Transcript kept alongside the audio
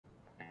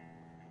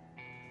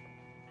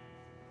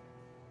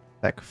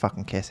Like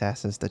fucking kiss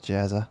asses to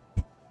Jezza.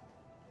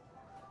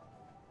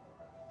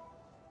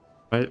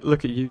 Right,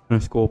 look at you trying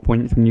to score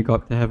points when you go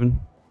up to heaven.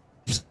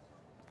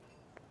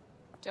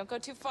 Don't go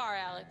too far,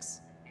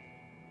 Alex.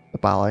 The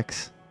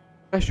bollocks.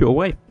 That's your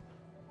wife.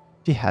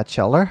 She had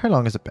chiller. How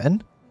long has it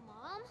been?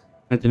 Mom?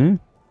 I don't know.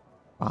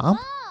 Mom?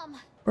 Mom!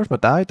 Where's my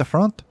dad at the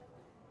front?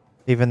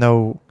 Even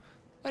though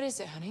What is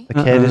it, honey?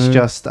 the kid is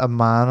just a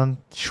man and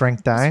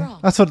shrink down. wrong?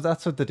 That's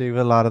what they do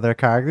with a lot of their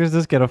characters.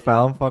 Just get a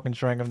fella and fucking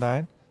shrink him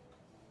down.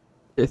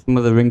 Get some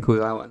of the wrinkles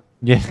out.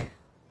 Yeah. To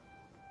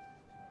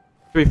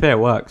be fair, it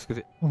works because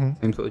it's Mm-hmm. the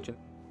same sort of gym.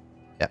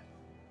 Yeah.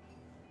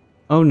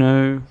 Oh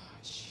no. Oh,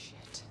 shit.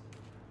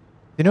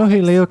 Do you know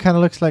who Leo kind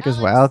of looks like as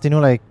well? Do you know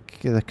like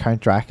the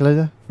Count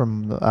Dracula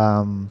from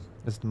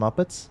is the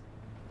Muppets?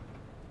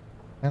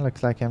 Kind of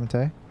looks like him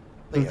too.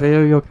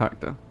 Leo, your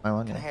character. I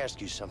want Can you. I ask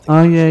you something?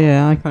 Oh yeah, personal?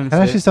 yeah, I kind of Can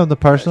I ask see you it. something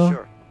personal?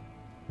 Sure.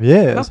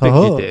 Yes. How big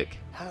haha. your dick?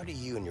 How do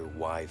you and your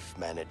wife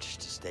manage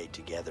to stay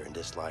together in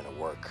this line of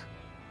work?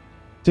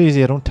 It's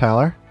easy. I don't tell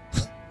her.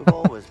 We've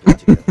always been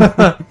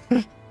together.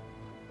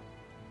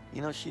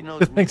 You know, she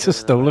knows She me thinks I better than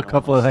stole I a know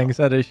couple of myself. things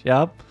at his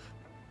shop.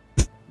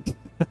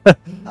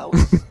 I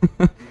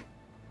was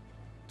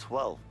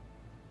 12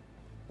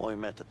 when we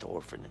met at the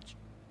orphanage.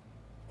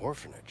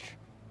 Orphanage?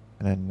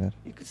 And then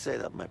You could say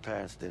that my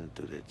parents didn't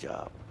do their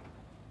job.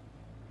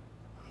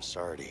 I'm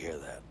sorry to hear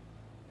that.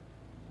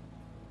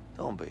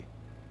 Don't be.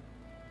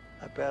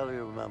 I barely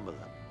remember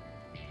them.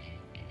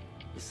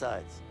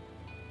 Besides,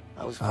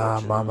 I was Ah,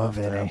 fortunate Mama enough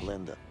to have Vinny.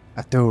 Linda.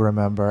 I do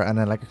remember, and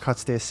then like it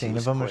cuts to a scene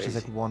was of him, which is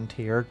like crazy. one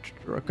tear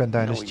going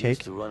down You know, his we cheek.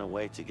 used to run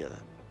away together.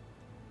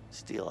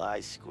 Steal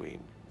ice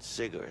cream,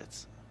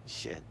 cigarettes,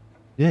 shit.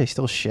 Yeah, he's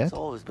still shit. It's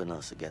always been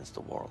us against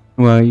the world.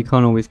 Well, you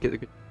can't always get the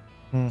good.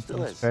 Still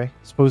That's is. fair.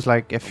 Suppose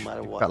like if No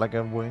matter you've what. got like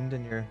a wound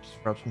and you're just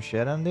rub some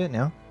shit on it, you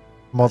know?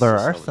 Mother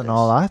just how Earth it and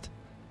all is. that.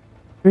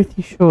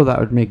 Pretty sure that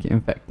would make it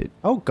infected.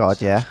 Oh god,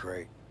 Sounds yeah.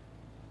 Great.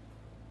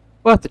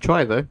 We'll have to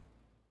try though.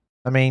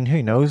 I mean,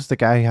 who knows? The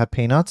guy who had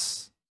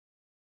peanuts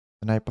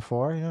the night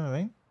before, you know what I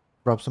mean?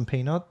 Rub some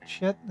peanut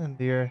shit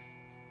into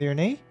your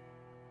knee.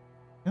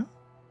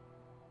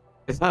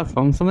 Is that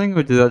from something,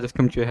 or did that just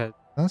come to your head?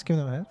 Let's give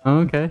them a head. Oh,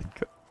 okay.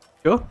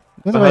 Sure. The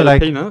I other way, heard of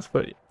like, peanuts,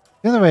 but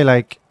the other way,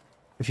 like,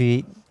 if you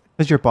eat,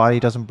 because your body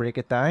doesn't break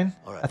it down.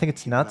 All right, I think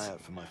it's keep an eye nuts.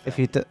 out for my If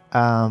you family. It's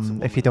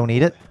a if you woman don't and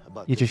eat it, boy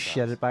about you this just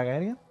shit size. it back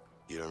out again.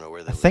 You don't know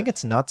where they I think live.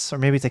 it's nuts, or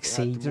maybe it's like They had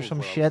to seeds or move some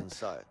while I was shit.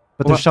 inside.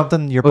 But Well, there's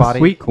something your well, body.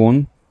 sweet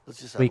corn. Let's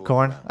just have a Sweet look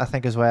corn, around. I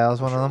think, as well is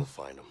I'm one sure of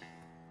we'll them. find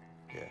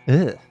 'em.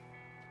 Yeah. Ugh.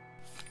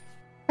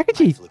 How could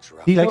you? Life looks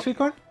rough. Do you like sweet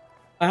corn?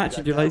 I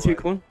actually do like sweet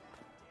corn.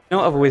 No,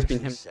 I've always been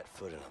Actually him. set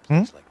foot in a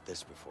Hmm? place like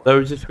this before.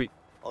 Loads of sweet.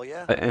 Oh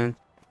yeah. And,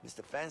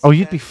 Mr. Fancy Oh,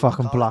 you'd be Pants from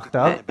fucking college blocked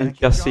degree out. in and backyard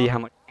just see job? how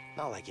much.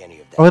 Not like any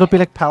of that. Oh, it'll be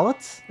like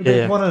pellets? It'll be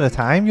Yeah. one at a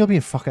time. You'll be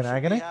in fucking Should be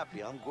agony.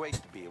 happy. I'm great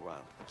to be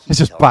around. Keep It's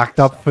just telling backed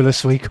up yourself full of that.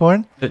 sweet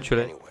corn.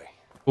 Literally. Anyway,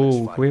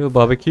 Oh, find we have a it.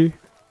 barbecue.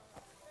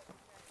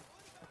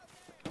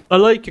 I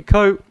like your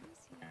coat.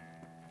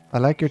 I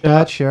like your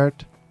dad's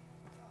shirt.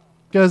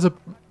 Guys,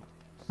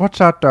 what's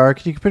that there?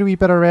 Could you put a wee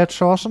bit of red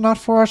sauce on that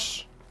for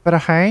us? Bit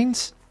of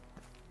Heinz?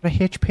 Bit of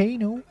HP,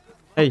 no?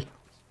 Hey,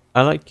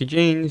 I like your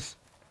jeans.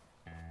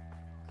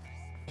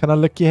 Can I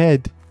lick your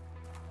head?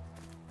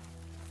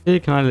 Hey,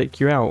 can I lick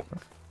you out?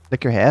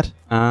 Lick your head?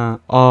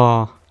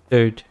 Oh,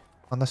 dude.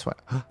 On this way.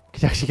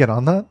 Could you actually get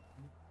on that?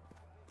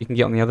 You can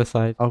get on the other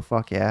side. Oh,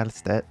 fuck yeah,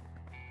 let's do it.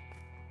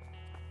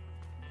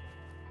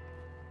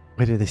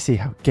 Where do they see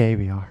how gay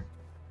we are?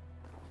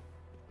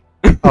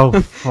 Oh,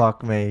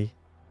 fuck me.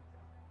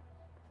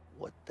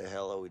 What the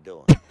hell are we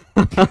doing?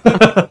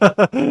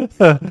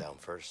 Down. Down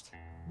first.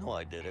 No,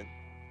 I didn't.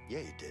 Yeah,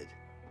 you did.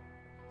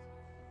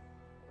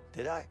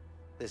 Did I?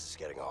 This is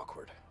getting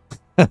awkward.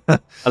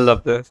 I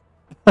love this.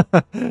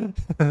 This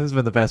has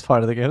been the best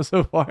part of the game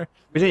so far.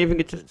 We didn't even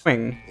get to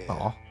swing. Yeah.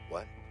 Aw.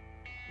 What?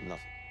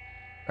 Nothing.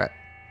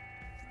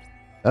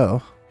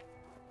 Oh.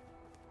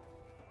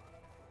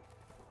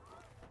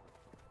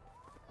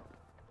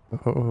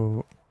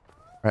 Oh.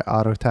 Right,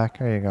 auto attack.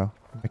 There you go.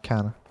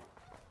 Mechanic.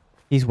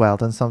 He's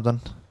welding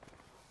something.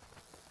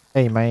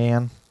 Hey,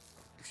 man.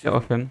 Get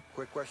off him.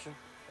 Quick question.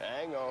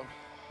 Hang on.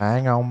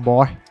 Hang on,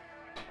 boy.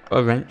 Got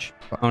a wrench.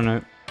 Oh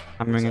no.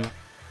 Hammering him.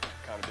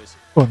 Kind of busy.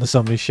 Go into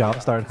somebody's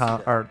shop, start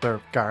or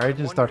their garage,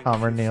 and start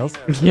hammering nails.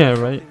 Yeah,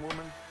 right.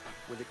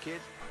 With a kid?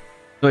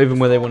 Not even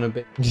where they want to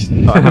be. Just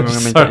Start hammering them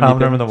into start hammering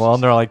them in the anything. wall,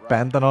 and they're all like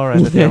bent and all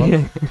around the Yeah, table.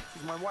 yeah.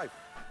 She's my wife.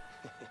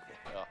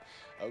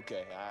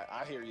 Okay,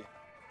 I hear you.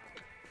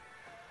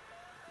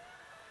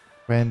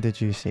 When did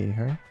you see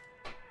her?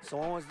 So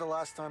when was the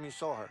last time you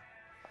saw her?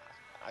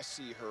 I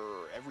see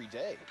her every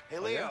day. Hey,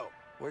 Leo.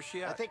 Where's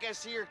she at? I think I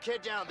see your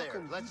kid down How there.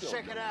 come Let's you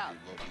don't check it know out.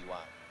 your little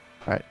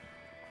DUI? Right.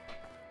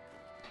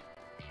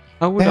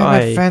 How would Damn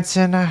it, I?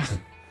 fencing. How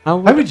How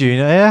would would you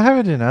know? Yeah, how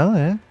would you know?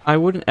 Yeah. I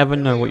wouldn't ever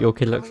Hey, know what Leo, your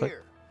kid come looks like.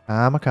 here.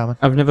 I'm a coming.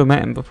 I've never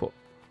met him before.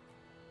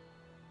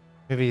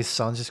 Maybe his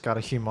son's just got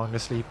a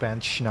humongously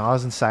bent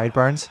schnoz and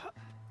sideburns.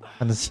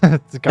 And it's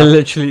It got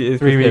literally is.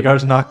 3 just him.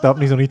 meters knocked up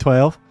and he's only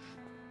 12.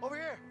 Over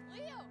here.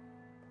 Leo!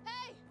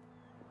 Hey!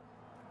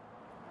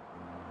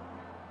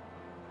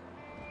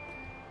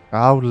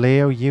 Oh,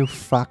 Leo, you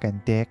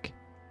fucking dick.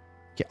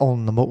 Get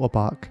on the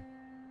motorbike.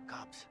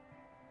 Cops.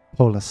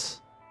 Police.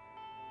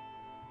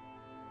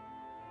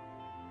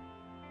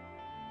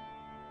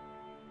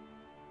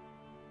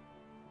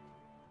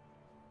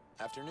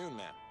 Afternoon,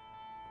 ma'am.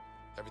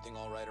 Everything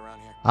all right around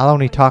here? I'll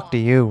only talk to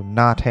you,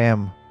 not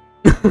him.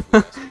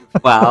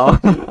 Wow.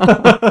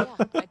 Yeah,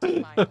 I do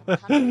mind. I'm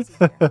kind of busy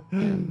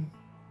here.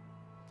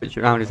 Switch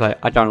around, he's like,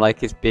 I don't like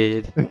his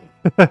beard.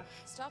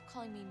 Stop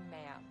calling me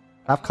ma'am.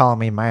 Stop calling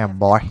me I ma'am, have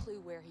boy. no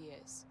clue where he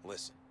is.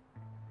 Listen,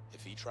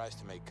 if he tries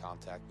to make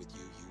contact with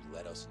you, you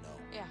let us know.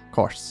 Yeah, Of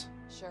course.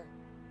 sure.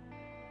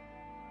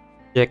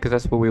 Yeah, because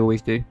that's what we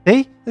always do.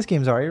 See? This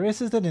game's already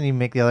racist. Didn't even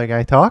make the other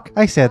guy talk.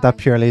 I said that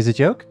purely as a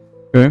joke.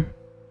 True.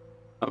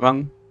 Not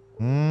wrong.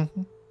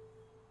 Mm-hmm.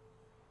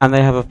 And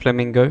they have a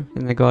flamingo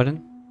in the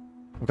garden.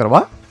 We've got a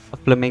what? A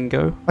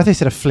flamingo. I thought they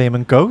said a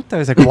flaming goat. I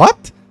was like,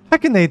 what? How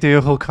can they do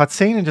a whole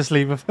cutscene and just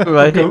leave a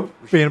Right. goat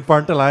being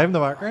burnt alive in the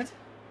background?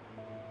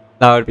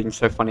 That would have been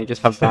so funny.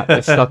 Just have that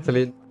just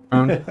subtly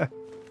around.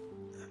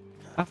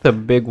 That's a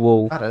big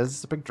wall. That is.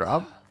 It's a big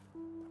drop.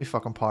 You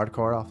fucking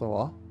hardcore off the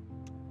wall.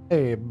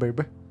 Hey,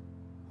 baby.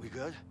 We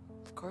good?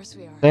 Of course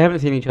we are. They haven't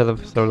seen each other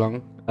for so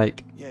long.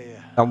 Like, Yeah,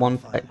 yeah. that one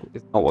peck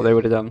is not what they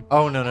would have done.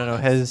 Oh, no, no, no.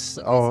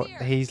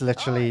 He's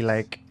literally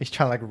like, he's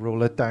trying to like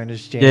roll it down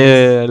his jeans.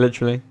 Yeah,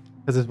 literally.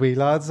 Because his wee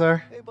lads there.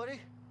 Hey, buddy.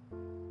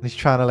 And he's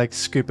trying to like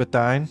scoop it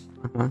down.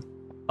 Uh-huh.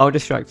 I'll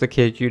distract the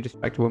kid, you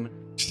distract a woman.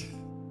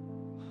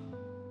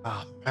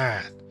 Oh,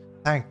 man.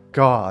 Thank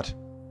God.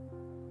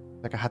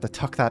 Like I had to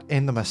tuck that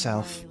into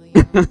myself.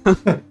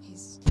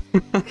 He's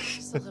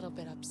just a little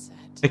bit upset.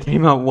 It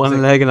came out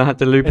one leg and I had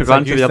to loop it It's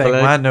around like to you the other think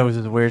leg. my nose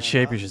is a weird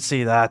shape. You should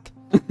see that.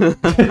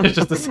 It's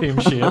just the same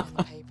shape.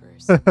 The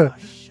papers. Oh,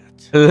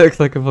 shit. It looks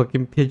like a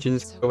fucking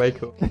pigeon's It's away okay,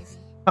 cool.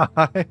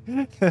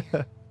 baby.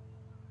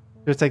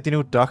 It's like, do you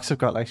know ducks have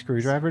got like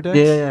screwdriver Yeah, dicks?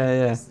 yeah,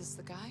 yeah. Is this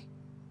the guy?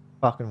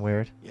 Fucking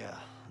weird. Yeah,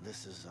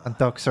 this is. And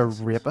ducks are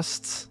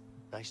rapists.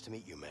 Nice to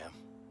meet you, ma'am.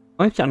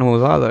 Most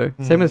animals are though.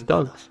 Same as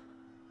dogs.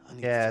 I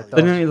need Yeah, to They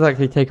tell don't you.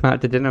 exactly take them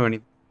out to dinner or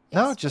anything.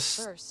 No, Yes, but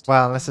just first,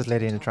 well, unless I it's need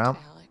Lady to and the talk Tramp.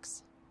 to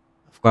Alex.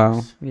 Of Well,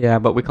 course. yeah,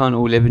 but we can't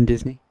all live in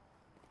Disney.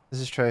 This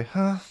is true.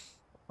 Huh?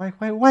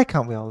 Why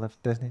can't we all live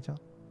in Disney, John?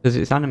 Because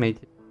it's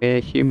animated. We're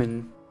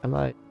human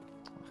alike.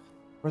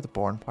 We're the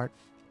boring part.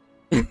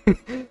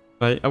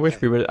 Right, I wish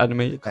we were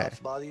animated. Hey. Cops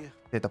bother you?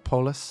 They're the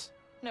polis.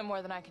 No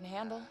more than I can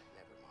handle. Never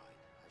mind.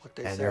 What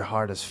they And say. you're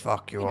hard as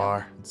fuck, you You know,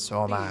 are. And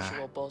so am The I.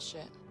 usual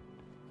bullshit.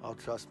 Oh,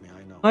 trust me,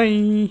 I know. Hi.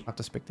 I have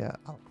to speak to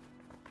oh.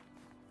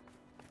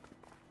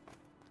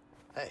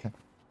 Hey,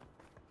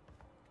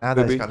 Now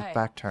that he's Ruby. got his Hey.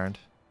 back turned.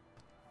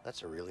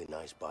 that's a really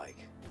nice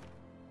bike.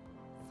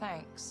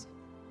 Thanks.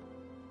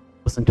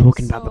 Wasn't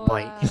talking So, about the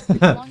bike.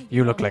 how long have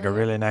You been look on like a the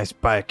really nice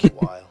bike. A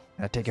while.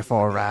 I'll take you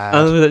for a I ride.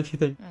 know that you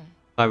think. Mm.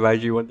 I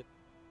ride you one day.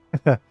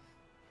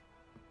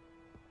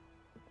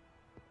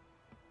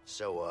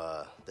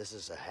 So, this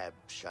is a Hab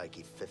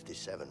Shikey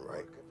 57,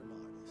 right?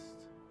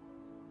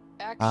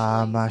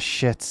 Actually, My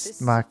this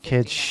is my a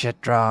kid's 59.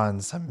 shit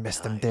drawings. I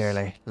missed them Nice.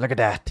 dearly. Look at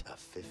that. A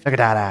 50. Look at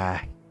that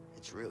eye.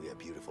 It's really a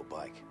beautiful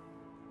bike.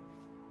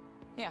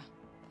 Yeah,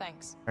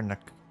 thanks. Turn the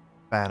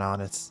fan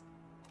on. It's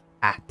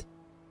at.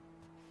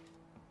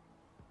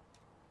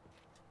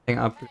 I think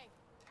I've... I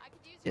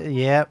could use your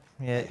Yep.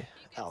 Yeah.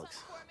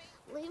 Alex,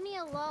 Leave me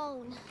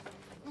alone.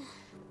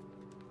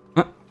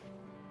 See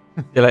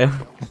you later.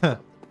 Yeah,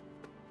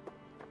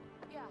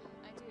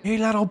 I do. You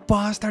little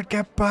bastard,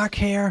 get back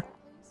here.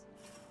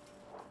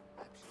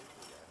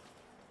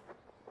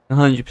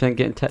 100%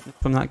 getting tetanus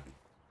from that.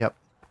 Yep.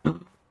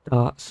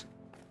 Darts.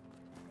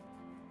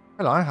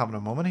 Hello, I'm having a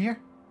moment here.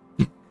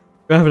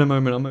 We're having a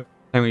moment. I'm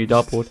playing with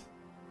your dartboard.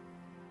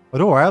 But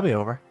don't worry, I'll be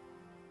over.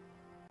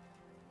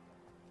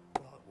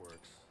 well, it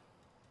works.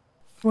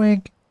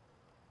 Wink.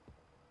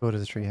 Go to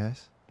the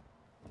treehouse.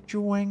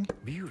 Joing.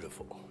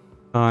 Beautiful.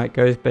 Alright,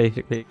 goes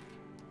basically.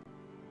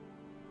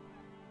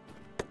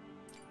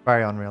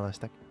 Very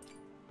unrealistic.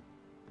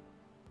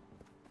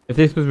 If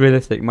this was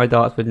realistic, my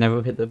darts would never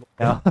have hit the ball.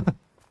 Yeah.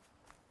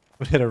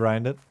 Would hit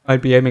around it.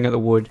 I'd be aiming at the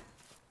wood.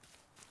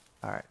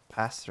 Alright,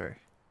 pass through.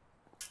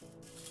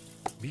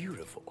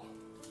 Beautiful.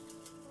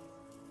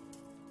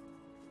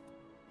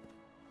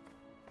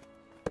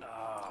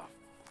 Oh,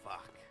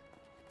 fuck.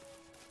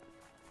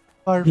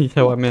 You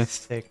know what I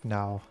missed. Take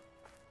now.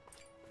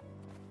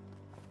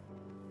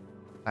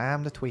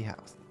 Climb the tree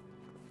house.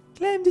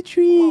 Climb the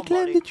tree, Come on, climb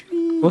buddy. the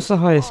tree. What's the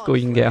highest Oh, score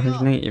you can get? hurry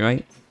up. 180,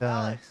 right?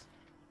 Alex.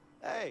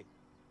 Hey.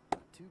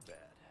 Too bad.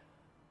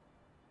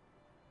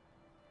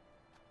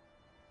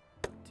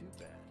 Too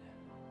bad.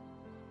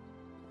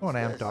 One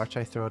am darts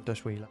I throw at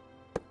this wheel.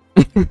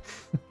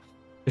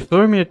 Just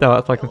throw me a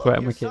dart so I Hey, can look, throw it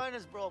at your my kid. sign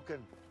is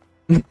broken.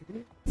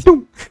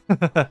 Thump.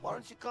 Why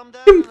don't you come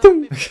down and help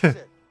me fix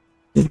it?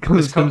 It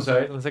This comes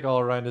out and it's like all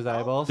around his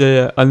eyeballs. Yeah,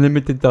 yeah,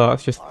 unlimited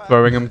darts, just Alright.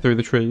 throwing them through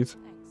the trees.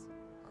 Thanks.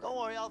 Don't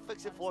worry, I'll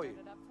fix it for you.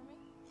 Set it up for me?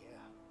 Yeah,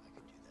 I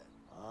can do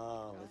that.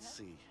 Oh, let's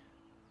see.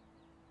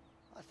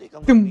 I think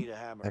I'm Boom. gonna need a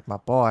hammer. Like my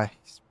boy.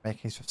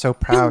 He's so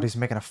proud he's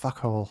making a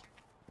fuckhole.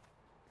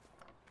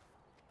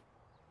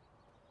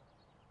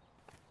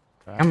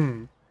 Right.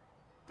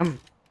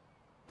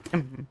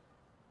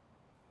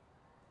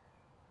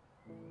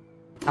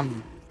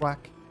 Um.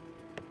 Whack.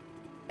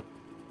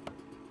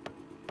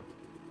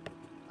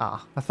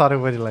 Ah, I thought it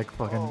would like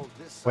fucking Oh,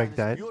 this sun wigged is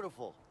out.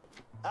 beautiful.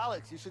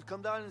 Alex, you should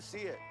come down and see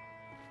it.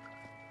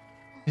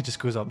 He just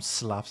goes up and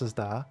slaps his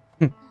dad.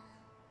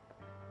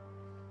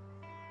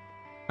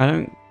 I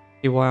don't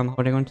see why I'm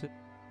holding on to.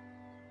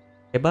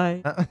 Okay,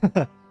 bye.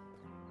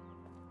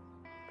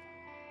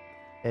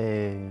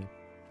 Hey,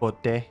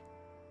 buddy.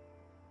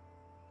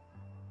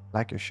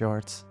 Like your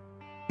shorts.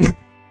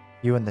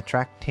 You and the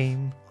track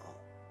team.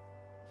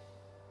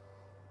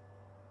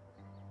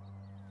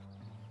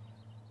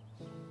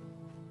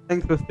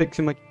 Thanks for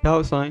fixing my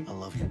out sign. I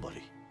love you,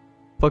 buddy.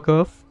 Fuck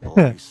off. I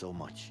love you so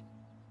much.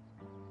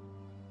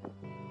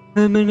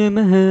 You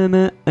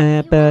wanna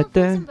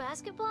play some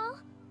basketball?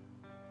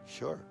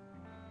 Sure.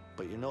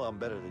 But you know I'm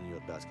better than you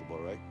at basketball,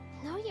 right?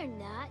 No, you're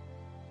not.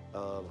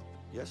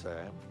 Yes I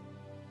am.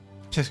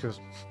 Just goes,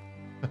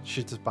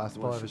 shoots his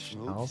basketball out of his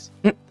shoot some schnauz.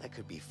 That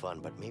could be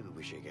fun, but maybe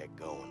we should get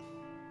going.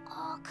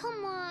 Oh,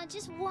 come on,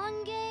 just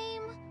one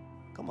game.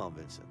 Come on,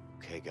 Vincent.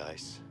 Okay,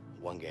 guys,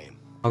 one game.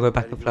 I'll go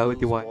back Ready and to fly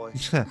with your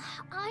lose, wife. boy?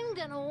 I'm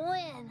gonna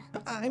win.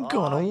 I'm Oh,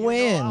 gonna you know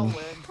I'll win.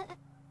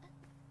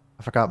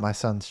 I forgot my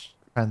son's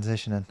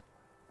transitioning.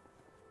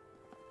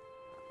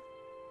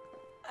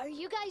 Are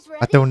you guys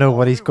ready? I don't know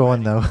what he's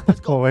going though.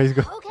 Or where he's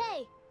going.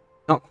 Okay.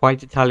 Not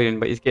quite Italian,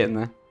 but he's getting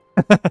there.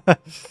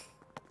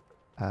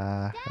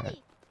 Right.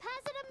 Daddy, pass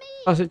it to me.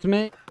 Pass it to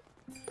me.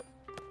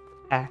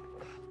 Ah.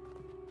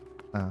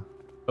 Oh.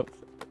 Oops.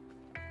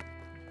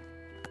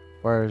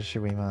 Where is she,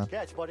 wee man?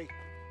 Catch, buddy.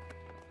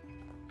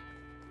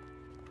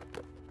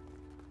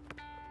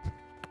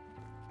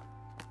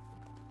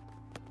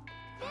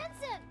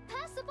 Vincent,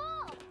 pass the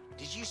ball.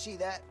 Did you see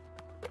that?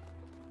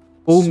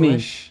 All me.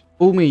 Swish.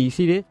 All me. You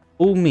see this?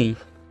 All me.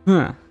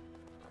 Huh.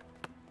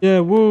 Yeah,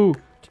 woo.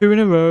 2 in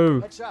a row.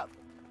 What's up?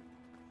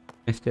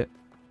 Missed it.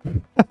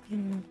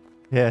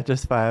 Yeah,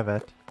 just 5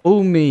 it.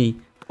 All me.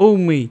 All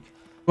me.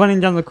 Running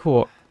down the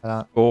court.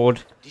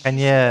 Bored. Did Can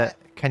see you that?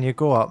 can you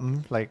go up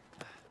and like?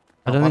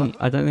 I don't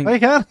think. Oh, you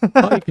can.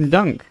 Oh, you can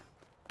dunk.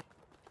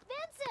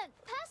 Vincent,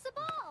 pass the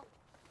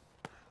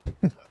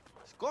ball.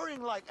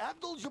 Scoring like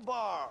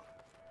Abdul-Jabbar.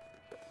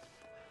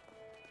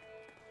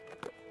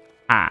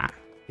 Ah.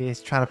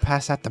 He's trying to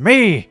pass that to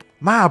me,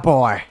 my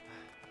boy.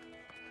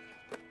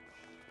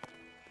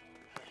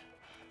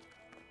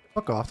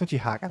 Fuck off! Don't you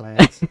hack at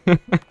lads? Right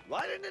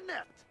in the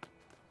net.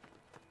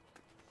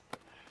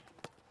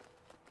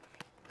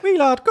 We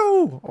lad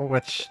go. Or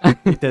which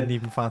he didn't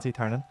even fancy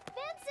turning.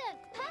 Vincent,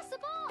 pass the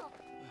ball.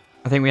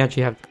 I think we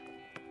actually have.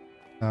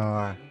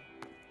 Oh,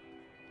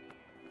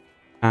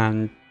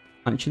 And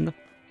punching them.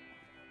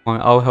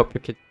 I'll help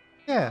your kid.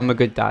 yeah, I'm a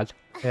good dad.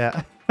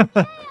 yeah. Hey,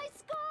 I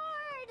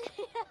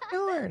scored.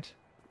 Lord.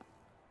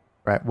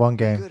 Right, one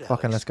game. Good,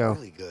 Fucking Alex, let's go.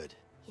 Really good.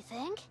 You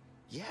think?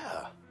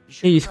 Yeah.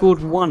 Yeah, you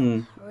scored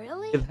 1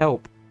 Really? with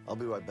help. I'll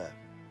be right back.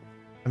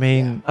 I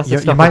mean, That's you,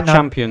 the you stuff might of not.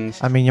 champions.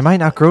 I mean, you might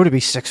not grow to be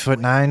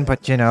 6'9",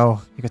 but you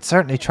know, you could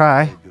certainly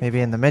try. Maybe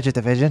in the midget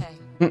division.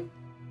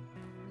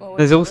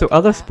 There's also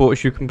other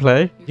sports you can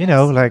play. You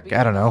know, like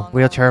I don't know,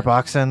 wheelchair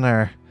boxing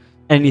or.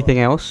 Anything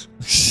else.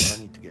 I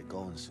need to get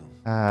going soon.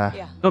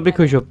 Yeah. Not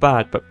because you're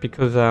bad, but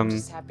because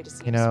Just happy to see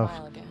you you know,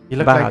 smile again. you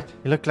look Bad. like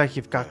you look like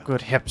you've got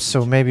good hips,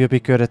 so maybe you'll be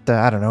good at the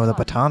I don't know the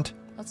baton,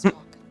 Let's talk.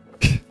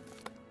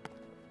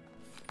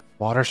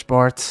 water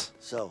sports.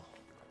 So,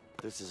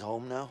 this is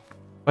home now?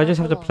 I just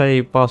have to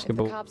play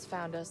basketball. If the cops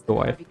found us, Go then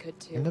away. Harvey could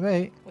too. In the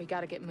bay. We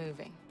gotta get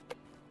moving.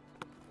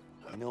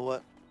 You know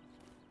what?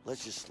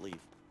 Let's just leave.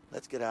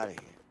 Let's get out of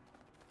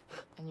here.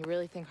 And you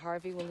really think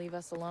Harvey will leave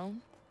us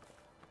alone?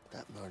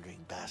 That murdering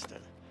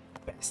bastard.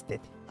 Bastard.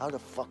 How the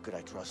fuck could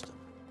I trust him?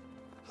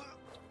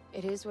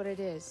 It is what it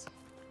is.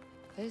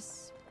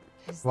 This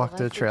is Walk to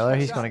the life we trailer.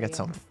 chose He's gonna to get be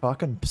some in.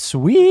 fucking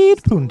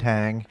sweet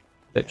poontang.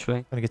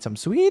 Literally. Gonna get some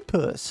sweet I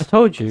puss.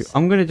 told you,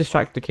 I'm gonna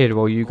distract the kid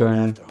while you go Going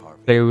and after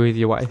Harvey. play with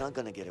your He's wife. not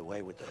gonna get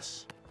away with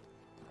this.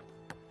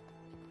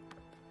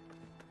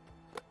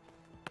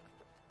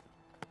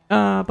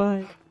 Ah,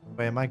 bye.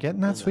 Wait, am I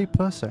getting that sweet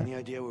puss or? Any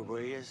idea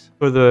where he is?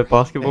 For the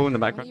basketball in the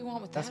What do background. you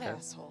want with That's that good.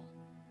 asshole?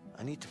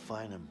 I need to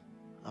find him.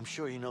 I'm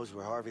sure he knows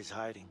where Harvey's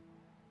hiding.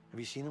 Have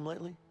you seen him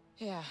lately?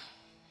 Yeah,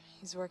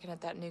 he's working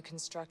at that new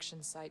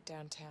construction site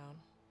downtown.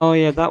 Oh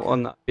yeah, that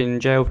one. I've been in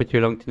jail for too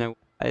long to know what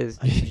that is.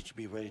 I need you to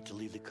be ready to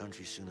leave the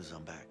country as soon as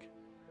I'm back.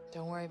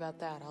 Don't worry about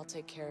that. I'll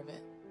take care of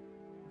it.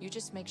 You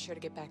just make sure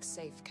to get back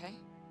safe, okay?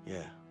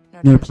 Yeah,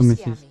 No just yell at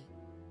promises. me.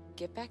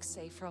 Get back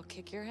safe or I'll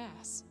kick your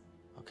ass.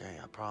 okay,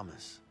 I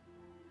promise.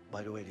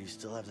 By the way, do you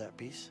still have that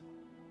piece?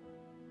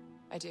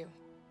 I do.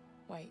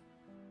 Wait.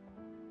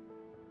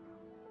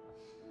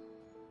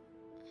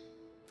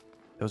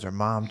 Those are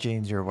mom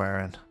jeans you're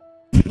wearing.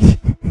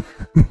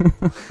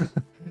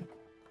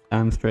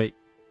 Damn straight.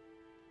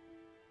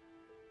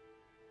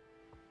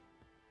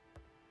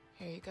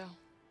 Here you go.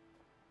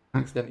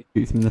 Accidentally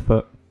shoots him in the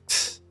foot.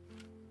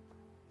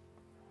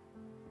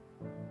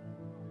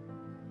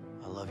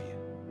 I love you.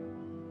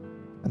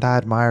 And I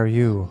admire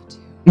you.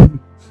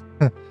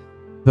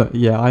 But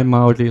yeah, I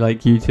mildly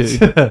like you too.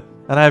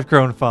 And I've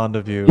grown fond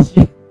of you.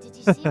 Did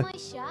you see my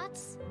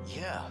shots?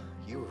 Yeah,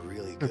 you were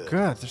really You're good.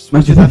 good. There's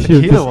especially Imagine that if she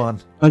was tequila just-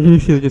 one. I can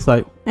see just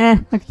like, I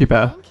could do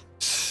better.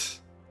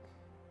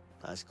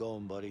 Nice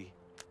going, buddy.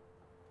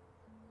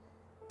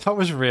 That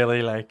was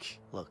really like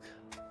Look,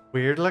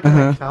 weird looking,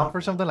 like camp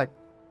or something. Like,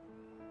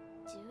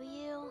 Do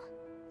you?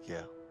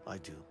 yeah, I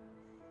do.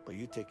 But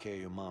you take care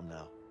of your mom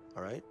now,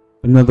 all right?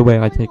 Another way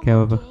I take care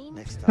of her. Game?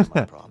 Next time,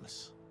 I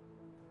promise.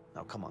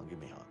 Now, come on, give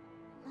me a hug.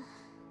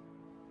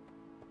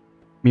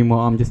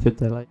 Meanwhile, I'm just stood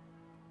there like,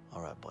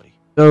 All right, buddy.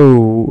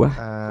 so.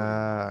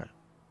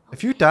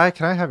 if you die,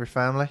 can I have your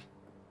family?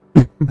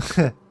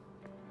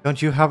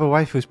 Don't you have a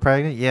wife who's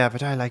pregnant? Yeah,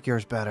 but I like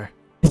yours better.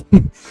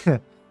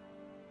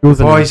 Yours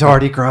are Boy's nicer,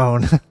 already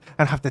grown. I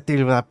don't have to deal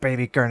with that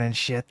baby girl and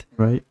shit.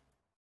 right?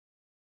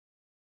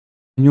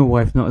 And your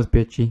wife's not as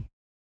bitchy.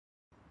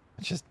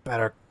 It's just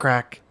better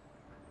crack.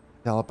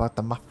 It's all about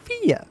the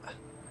mafia.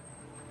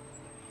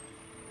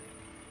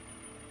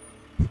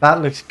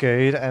 That looks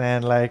good, and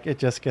then like it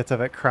just gets a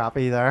bit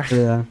crappy there.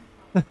 Yeah.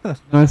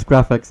 Nice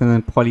graphics and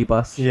then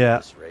polybus. Yeah.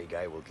 This Ray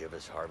guy will give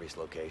us Harvey's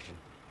location.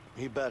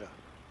 He better.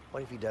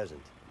 What if he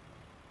doesn't?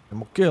 And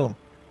we'll kill him.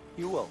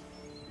 You will.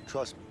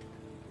 Trust me.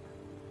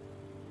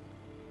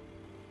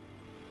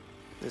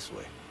 This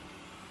way.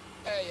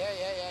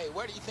 Hey,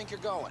 where do you think you're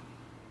going?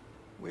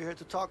 We're here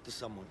to talk to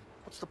someone.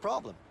 What's the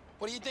problem?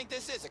 What do you think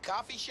this is, a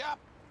coffee shop?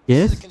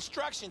 Yes? This is a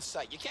construction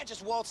site. You can't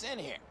just waltz in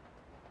here.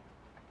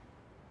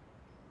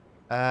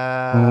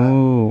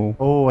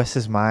 Oh. This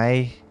is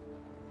my...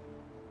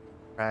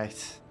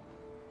 Right.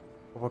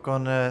 We're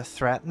gonna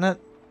threaten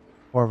it,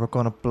 or we're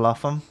gonna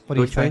bluff him. What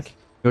do Your you think? choice.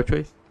 Your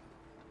choice.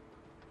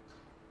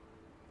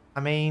 I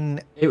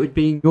mean, It would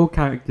be your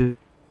character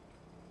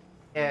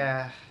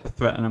yeah. to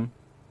threaten him.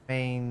 I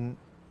mean,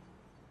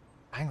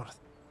 hang on.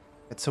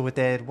 So we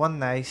did one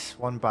nice,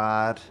 one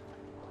bad,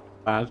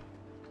 Bad.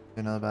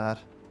 another bad.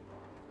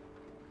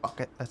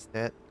 Fuck it, let's do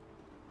it.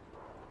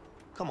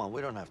 Come on,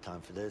 we don't have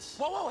time for this.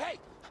 Whoa, hey!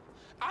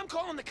 I'm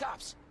calling the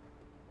cops.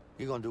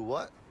 You gonna do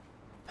what?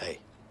 Hey,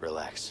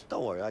 relax.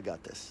 Don't worry, I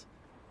got this.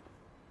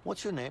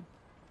 What's your name?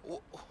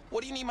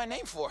 What do you need my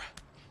name for?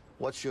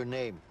 What's your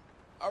name?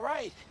 All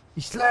right.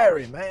 He's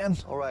Larry, man.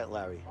 All right,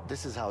 Larry,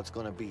 this is how it's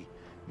gonna be.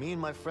 Me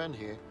and my friend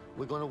here,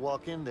 we're gonna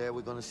walk in there,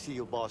 we're gonna see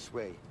your boss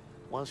Ray.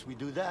 Once we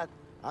do that,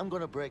 I'm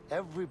gonna break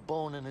every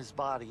bone in his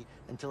body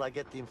until I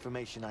get the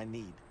information I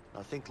need.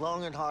 Now think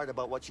long and hard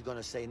about what you're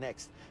gonna say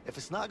next. If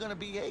it's not gonna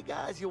be, hey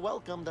guys, you're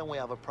welcome, then we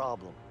have a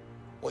problem.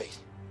 Wait,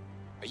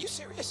 are you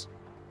serious?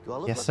 Do I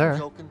look Yes, like sir. I'm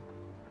joking?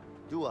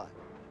 Do I?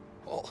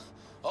 Well,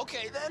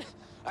 okay then.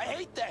 I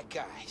hate that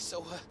guy,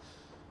 so,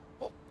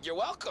 well, you're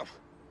welcome.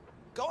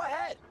 Go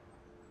ahead.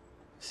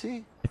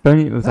 See? If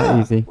only it was that Ah.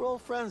 easy. We're all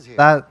friends here.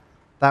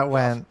 That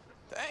went.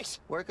 Thanks.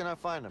 Where can I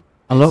find him?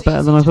 A lot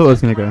better than I thought it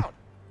was gonna go.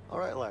 All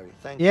right, Larry,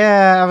 thank you.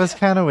 Yeah, I was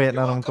kind of waiting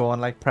You're on him welcome. going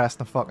like pressing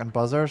the fucking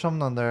buzzer or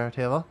something on their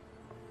table.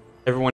 Everyone